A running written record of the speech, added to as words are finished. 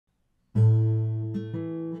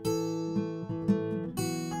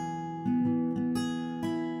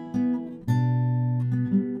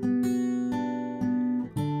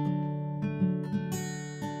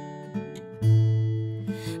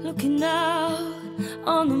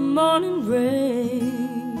on the morning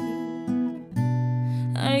rain.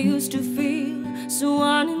 I used to feel so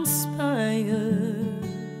uninspired,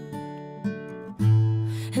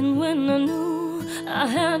 and when I knew I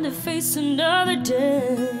had to face another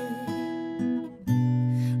day,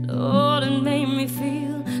 Lord, it made me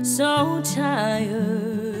feel so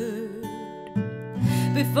tired.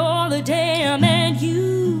 Before the day I met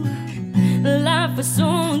you, life was so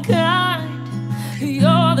unkind.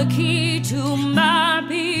 You're the key to my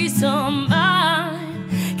peace of mind,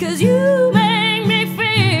 'cause you make me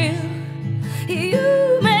feel,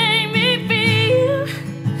 you make me feel,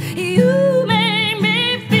 you make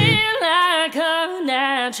me feel like a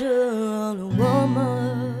natural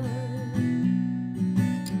woman.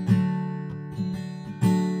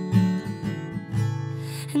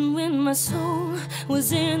 And when my soul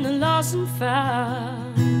was in the lost and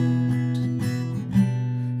found,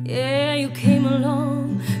 yeah, you came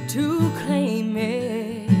along to claim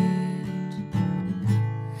it.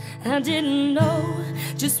 I didn't know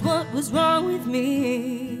just what was wrong with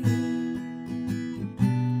me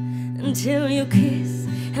until your kiss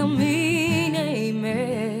helped me name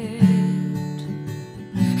it.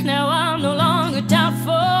 Now I'm no longer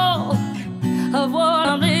doubtful of what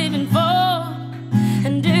I'm living for,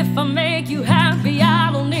 and if I make you happy,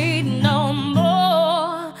 I don't need no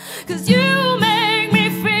more. 'Cause you make me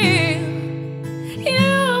feel,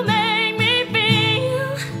 you make me feel,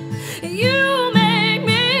 you make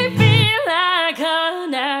me feel like a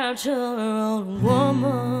natural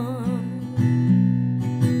woman.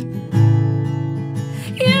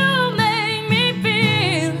 You make me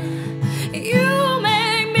feel, you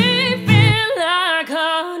make me feel like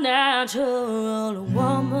a natural